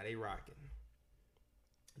 Nah, they rocking.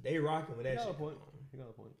 They rocking with that shit. Point. You got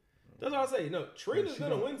a point. That's what I say. No, Trina's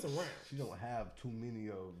gonna win some rounds. She don't have too many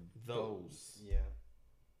of those. Yeah.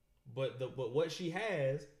 But what she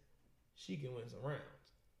has, she can win some rounds.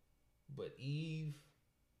 But Eve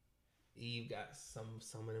got some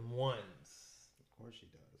of them ones. Of course she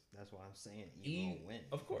does. That's why I'm saying Eve will win.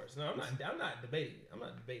 Of course. No, I'm not debating. I'm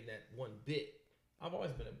not debating that one bit. I've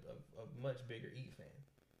always been a much bigger Eve fan.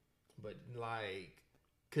 But like,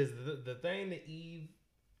 cause the thing that Eve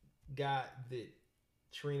got that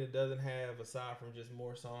Trina doesn't have, aside from just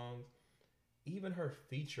more songs, even her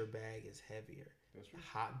feature bag is heavier. That's true.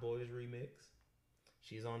 Hot Boys remix.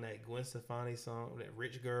 She's on that Gwen Stefani song, that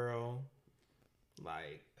Rich Girl.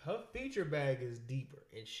 Like, her feature bag is deeper,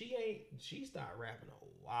 and she started rapping a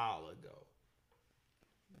while ago.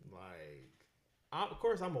 Like, of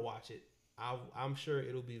course I'm gonna watch it. I'm sure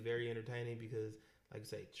it'll be very entertaining because, like I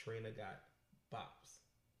say, Trina got bops.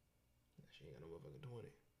 She ain't got no motherfucking 20,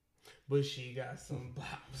 but she got some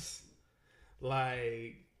bops.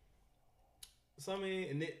 Like, so I mean,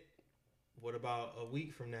 and what about a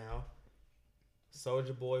week from now?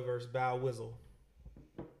 Soulja Boy versus Bow Wizzle.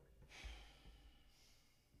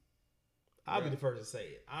 I'll be the first to say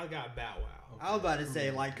it. I got Bow Wow. I was about to say,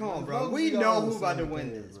 like, come on, bro. We know who's about to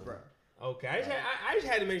win this, bro. Okay, I just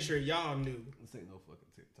had to make sure y'all knew. This ain't no fucking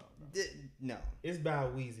TikTok, bro. No. It's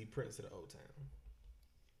Bow Weezy, Prince of the Old Town.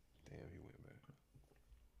 Damn, he went back.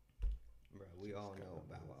 Bro, we all know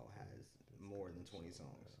Bow Wow has more than 20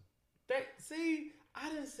 songs. I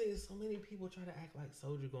didn't see so many people try to act like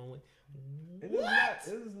Soulja going with.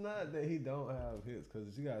 It's not that he don't have hits,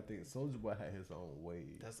 because you gotta think Soulja Boy had his own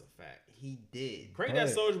wave. That's a fact. He did. Crank That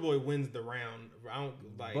Soulja Boy wins the round. I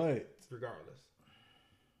don't like. But regardless,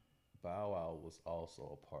 Bow Wow was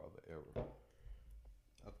also a part of the era.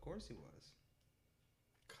 Of course he was.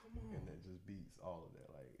 Come on. And that just beats all of that.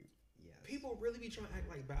 Like, yes. People really be trying to act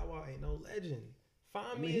like Bow Wow ain't no legend.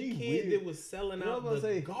 Find me he a kid weird. that was selling out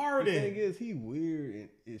the garden. The thing is, he weird and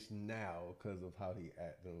it's now because of how he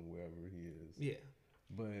acting wherever he is. Yeah.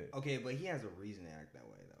 But okay, but he has a reason to act that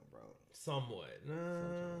way though, bro. Somewhat.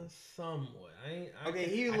 Somewhat. I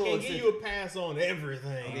can't give you a pass on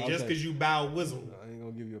everything just because you Bow Wizzle. I ain't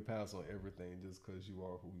gonna give you a pass on everything just because you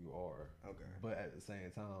are who you are. Okay. But at the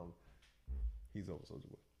same time, he's over Soulja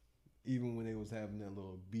Boy. Even when they was having that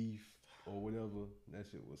little beef or whatever, that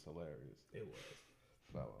shit was hilarious. It was.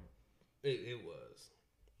 Bow Wow. It was.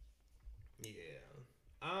 Yeah.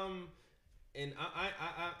 And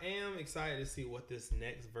I am excited to see what this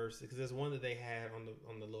next verse, because there's one that they had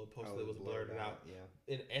on the little post that was blurred out. Yeah.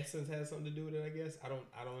 In essence, has something to do with it. I guess I don't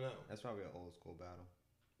know. That's probably an old school battle.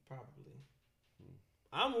 Probably.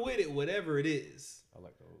 I'm with it, whatever it is. I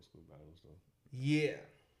like the old school battles though. Yeah.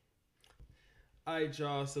 All right,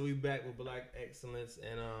 y'all. So we back with Black Excellence,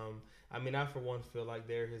 and I for one feel like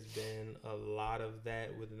there has been a lot of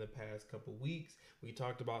that within the past couple weeks. We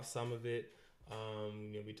talked about some of it.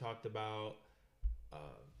 We talked about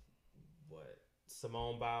what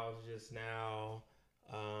Simone Biles just now.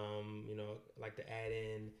 Like to add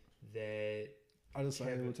in that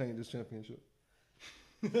Adesanya retained this championship.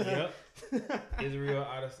 Yep. Israel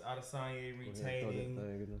Adesanya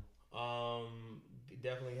retaining.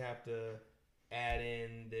 Definitely have to add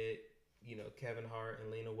in that Kevin Hart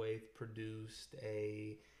and Lena Waithe produced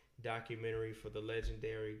a documentary for the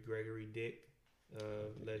legendary Gregory Dick,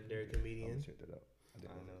 legendary comedian. Check that out.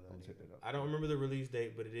 I don't remember the release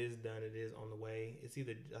date, but it is done. It is on the way. It's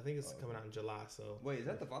I think it's coming out in July. So wait, is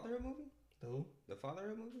that the Fatherhood movie? Who? The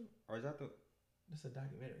Fatherhood movie, or is that the? It's a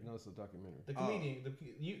documentary. No, it's a documentary. The comedian.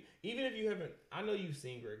 Even if you haven't, I know you've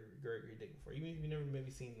seen Gregory Dick before. Even if you never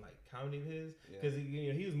maybe seen like comedy of his, because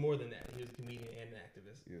he was more than that. He was a comedian and an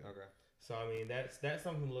activist. Yeah. Okay. So that's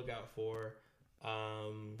something to look out for.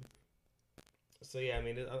 So yeah, I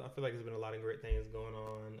feel like there's been a lot of great things going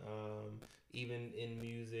on. Even in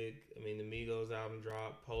music, the Migos album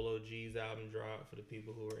dropped, Polo G's album dropped for the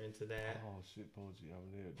people who are into that. Oh shit, Polo G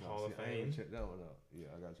album there. Hall of Fame. I ain't check that one out.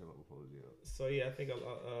 Yeah, I gotta check out the Polo G out. So yeah, I think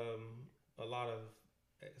a lot of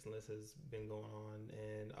excellence has been going on,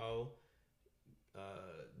 and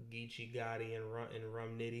Geechee Gotti and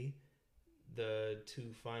Rum Nitty, the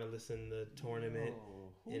two finalists in the tournament,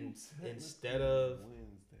 instead of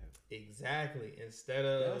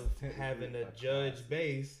having a judge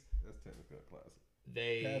base. That's technically a classic.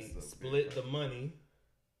 They split the money.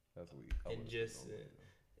 That's weak. And just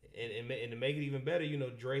and to make it even better,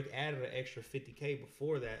 Drake added an extra $50K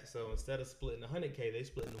before that. So instead of splitting $100K, they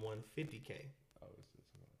split in $150K.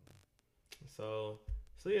 So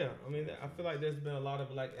yeah, I feel like there's been a lot of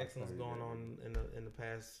Black excellence going on in the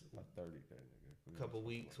past couple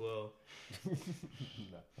weeks. Well, I'm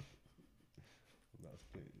not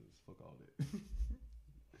split. Just fuck all that.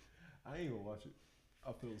 I ain't even watch it.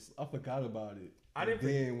 I forgot about it.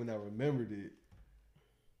 Then when I remembered it,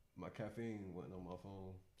 my caffeine wasn't on my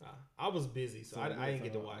phone. I was busy, so I didn't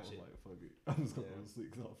get to watch it. Like, fuck it. I'm just gonna go to sleep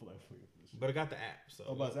because I don't feel like playing for this shit. But I got the app, so.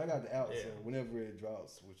 I got the app, so whenever it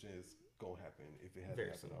drops, which is gonna happen if it hasn't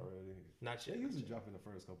happened already. Not yet. They usually drop in the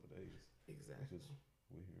first couple of days. Exactly.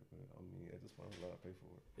 We here, but at this point, I'm glad I pay for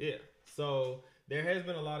it. Yeah. So there has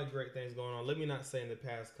been a lot of great things going on. Let me not say in the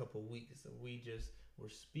past couple of weeks. We're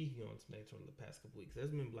speaking on Smackdown in the past couple of weeks. There's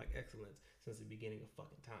been Black excellence since the beginning of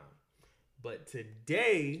fucking time. But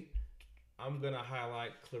today, I'm gonna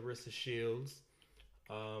highlight Clarissa Shields,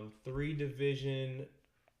 3-division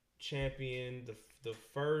champion, the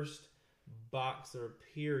first boxer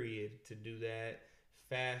period to do that.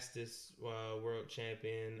 Fastest world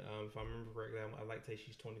champion. If I remember correctly, I like to say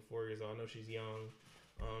she's 24 years old. I know she's young.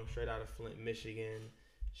 Straight out of Flint, Michigan.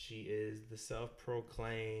 She is the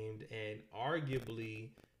self-proclaimed and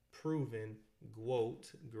arguably proven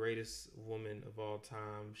greatest woman of all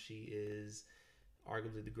time. She is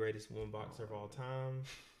arguably the greatest woman boxer of all time.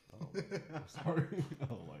 I'm sorry. I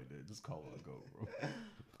don't like that. Just call her a GOAT, bro.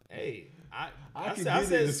 Hey, I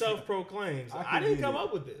said self-proclaimed. So I didn't come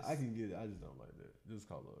up with this. I can get it. I just don't like that. Just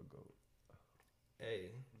call her a GOAT.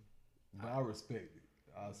 Hey. But I respect it.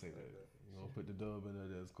 I'll say that. You know, put the dub in there.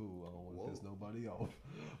 That's cool. I don't want to piss nobody off,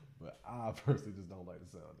 but I personally just don't like the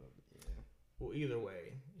sound of it. Yeah. Well, either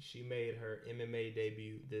way, she made her MMA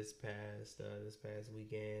debut this past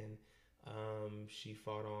weekend. She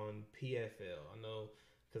fought on PFL. I know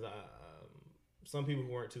because some people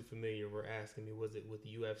who weren't too familiar were asking me, was it with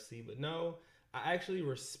UFC? But no, I actually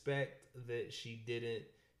respect that she didn't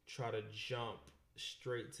try to jump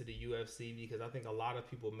straight to the UFC, because I think a lot of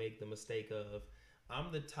people make the mistake of,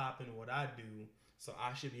 I'm the top in what I do, so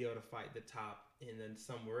I should be able to fight the top and then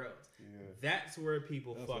somewhere else. Yeah. That's where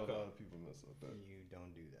people fuck up. A lot of people mess up. That. You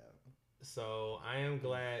don't do that. So I am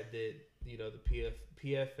glad that the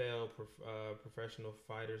PFL Professional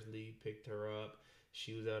Fighters League picked her up.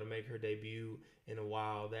 She was able to make her debut. And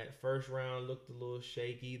while that first round looked a little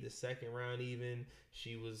shaky, the second round even,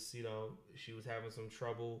 she was having some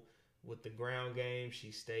trouble with the ground game.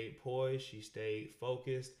 She stayed poised, she stayed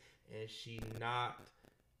focused, and she knocked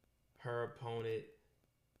her opponent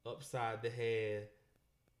upside the head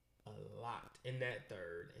a lot in that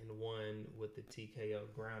third and won with the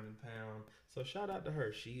TKO ground and pound. So shout out to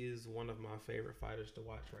her. She is one of my favorite fighters to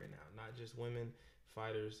watch right now. Not just women,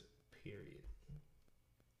 fighters, period.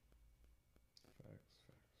 Facts.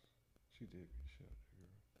 She did get shot, girl.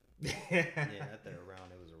 Yeah, that third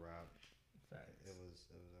round, it was a wrap. Facts. It was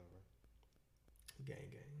over. Gang.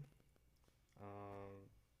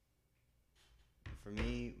 For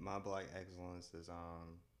me, my black excellence is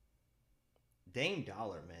Dame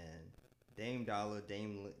Dollar, man. Dame Dollar,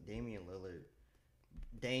 Damian Lillard,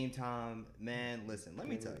 Dame Time, man. Listen, let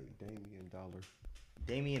me tell you, Damian Dollar.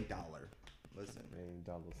 Listen, Dame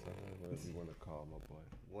Dollar Sign, whatever you want to call my boy.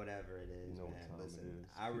 Whatever it is, you know man. what time Listen, it is.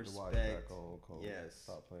 I Keep respect. the watch back on, Cole. Yes.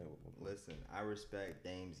 Stop playing with my boy. Listen, I respect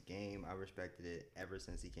Dame's game. I respected it ever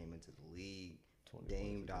since he came into the league.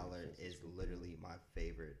 Dame Dollar is literally my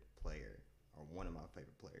favorite player, or one of my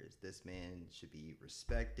favorite players. This man should be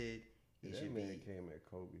respected. That man came at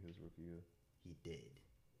Kobe his rookie year. He did.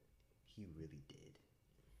 He really did.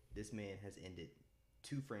 This man has ended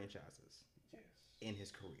 2 franchises in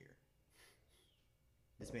his career.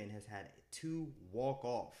 This man has had 2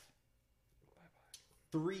 walk-off,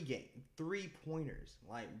 3 pointers.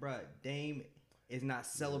 Like, bruh, Dame is not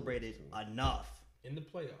celebrated enough. In the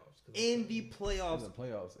playoffs. In the playoffs,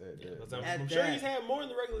 I'm sure he's had more in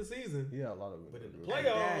the regular season. Yeah, a lot of it. But in the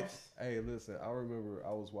playoffs. Hey, listen, I remember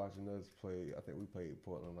I was watching us play. I think we played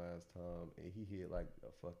Portland last time, and he hit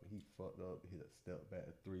he fucked up, hit a step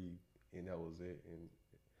back 3, and that was it. And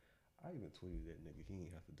I even tweeted that nigga, he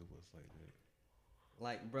ain't have to do us like that.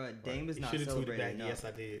 Like, bro, Dame is not celebrated enough. Yes,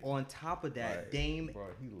 I did. On top of that, Dame,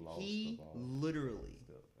 he lost the ball. Literally.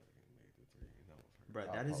 Bro,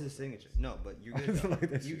 that is his signature. No, but you're good though.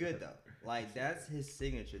 You good though. Like, that's his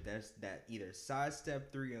signature. That's that either side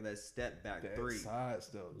step 3 or that step back 3. Side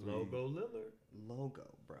step 3. Logo Lillard.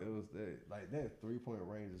 Logo, bro. It was that. Like, that 3-point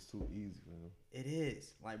range is too easy for him. It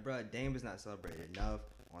is. Like, bro, Dame is not celebrated enough.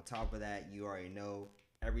 On top of that, you already know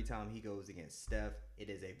every time he goes against Steph, it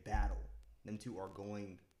is a battle. Them two are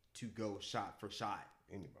going to go shot for shot.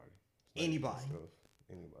 Anybody. I'll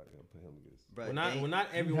put him against. But not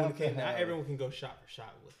everyone can go shot for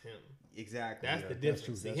shot with him. Exactly. That's the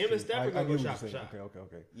difference. See, him and Steph are gonna go shot for shot.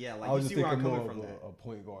 Okay. Yeah, like I was you just see where I'm thinking coming more from. of a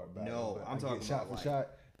point guard back. No, I'm talking shot about for shot.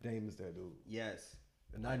 Dame is that dude. Yes.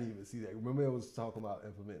 And I didn't even see that. Remember, it was talking about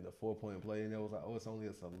implementing the 4-point play, and it was like, it's only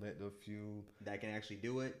a selective few that can actually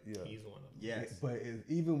do it. Yeah, he's one of them. Yes, but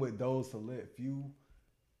even with those select few,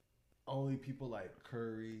 only people like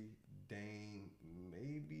Curry, Dame,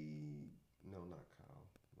 maybe not Kyle.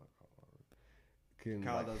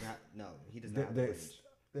 Kyle doesn't have. No, he does not have the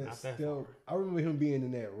range. Still, I remember him being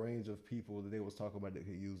in that range of people that they was talking about that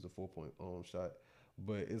could use the 4-point shot.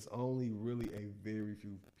 But it's only really a very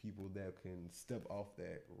few people that can step off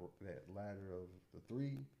that ladder of the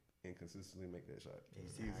 3 and consistently make that shot.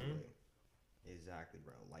 Exactly,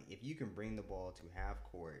 bro. Like, if you can bring the ball to half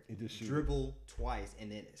court, dribble twice,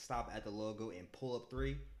 and then stop at the logo and pull up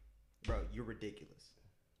 3, bro, you're ridiculous.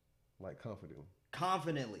 Like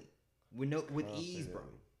confidently, with ease, bro.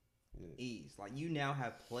 Yeah. Ease. Like, you now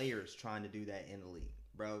have players trying to do that in the league,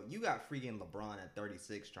 bro. You got freaking LeBron at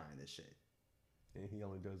 36 trying this shit. And he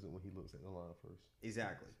only does it when he looks at the line first.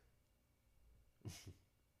 Exactly.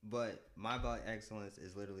 But my black excellence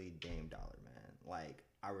is literally Dame Dollar, man. Like,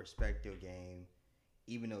 I respect your game,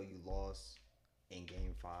 even though you lost in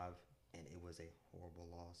Game 5, and it was a horrible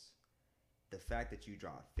loss. The fact that you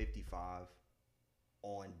dropped 55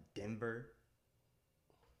 on Denver.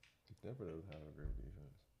 Denver doesn't have a great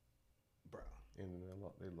defense. Bro. And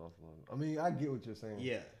they lost a lot. I mean, I get what you're saying.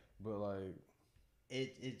 Yeah. But, like...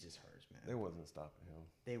 It just hurts, man. They wasn't stopping him.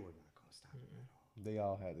 They were not going to stop him at all. They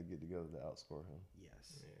all had to get together to outscore him.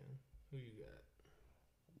 Yes. Yeah. Who you got?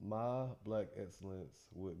 My black excellence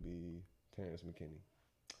would be Terrence McKinney.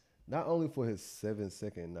 Not only for his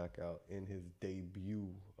 7-second knockout in his debut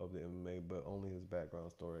of the MMA, but only his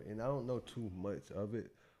background story. And I don't know too much of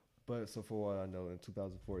it, but so for what I know, in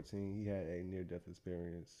 2014, he had a near-death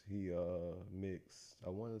experience. He mixed, I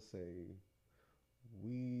want to say,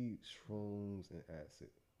 weed, shrooms, and acid.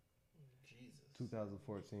 Jesus.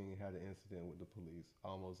 2014, he had an incident with the police,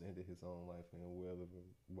 almost ended his own life in a whatever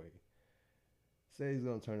way. Said he's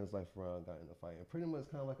gonna turn his life around, got in a fight, and pretty much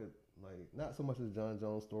kind of like not so much as John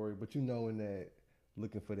Jones' story, but you know, in that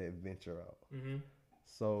looking for that venture out. Mm-hmm.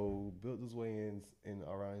 So built his way in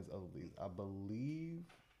around his other leagues. I believe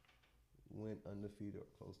went undefeated or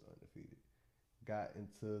close to undefeated. Got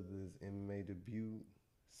into this MMA debut,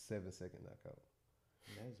 7-second knockout.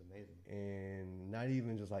 That is amazing. And not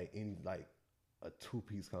even just like any like a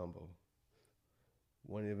 2-piece combo.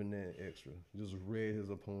 Wasn't even that extra. Just read his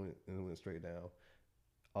opponent and went straight down.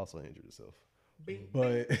 Also injured himself. Bing,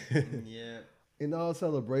 but Yeah. in all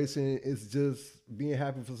celebration, it's just being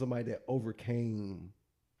happy for somebody that overcame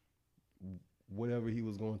whatever he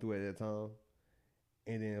was going through at that time,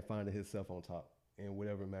 and then finding himself on top in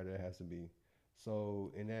whatever matter it has to be.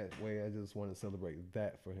 So in that way, I just want to celebrate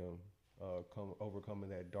that for him, overcoming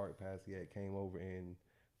that dark past he had, came over and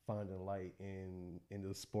finding light in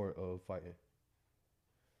the sport of fighting,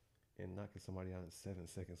 and knocking somebody out in 7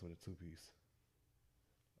 seconds with a 2-piece.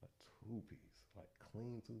 A 2-piece, like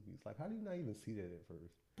clean 2-piece. Like, how do you not even see that at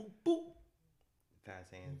first? boop, boop.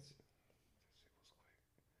 Fast hands.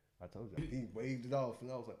 I told you, he waved it off,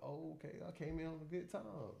 and I was like, "Oh, okay, I came in on a good time."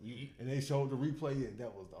 You- And they showed the replay, and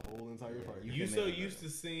that was the whole entire fight. You so used to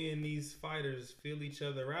seeing these fighters feel each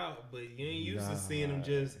other out, but you ain't used to seeing them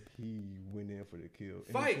just He went in for the kill.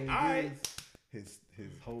 And fight. the thing All right. is,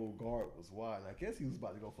 his whole guard was wide. And I guess he was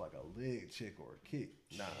about to go for like a leg check or a kick.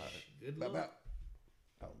 Nah, Good bap, luck.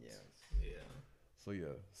 bap. Out. Yeah. Yeah. So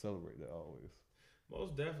yeah, celebrate that always.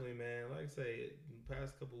 Most definitely, man. Like I say, the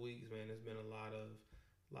past couple weeks, man, there's been a lot of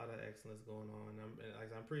excellence going on.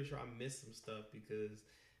 I'm pretty sure I missed some stuff because,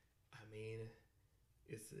 I mean,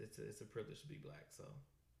 it's a privilege to be black. So,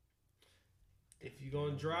 if you're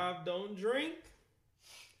gonna drive, don't drink.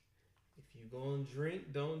 If you're gonna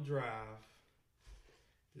drink, don't drive.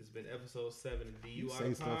 This has been episode 7 of DUI You say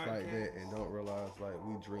Podcast. stuff like that and don't realize like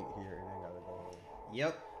we drink here and then gotta go home.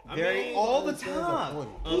 Yep. I Very mean, all the there's a time. point.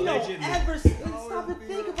 You don't Allegedly. ever stop and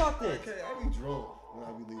think about this. Okay, I be drunk when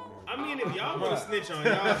I be leaving here. I mean, if y'all want to snitch on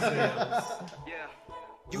yourselves, Yeah.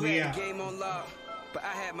 You We had out. the game on lock, but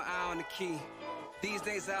I had my eye on the key. These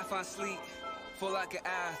days I find sleep full like an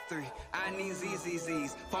I3. I need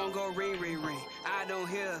ZZZs. Phone go ring, ring, ring. I don't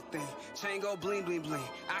hear a thing. Chain go bling, bling, bling.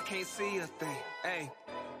 I can't see a thing. Hey,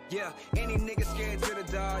 yeah. Any nigga scared to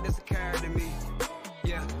the dog, that's a coward to me.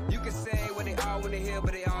 Yeah, you can say what they all wanna hear,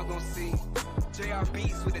 but they all gon' see. JR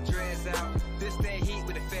beats with the dreads out. This that heat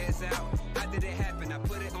with the feds out. How did it happen? I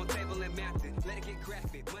put it on table and mapped it. Let it get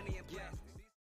graphic.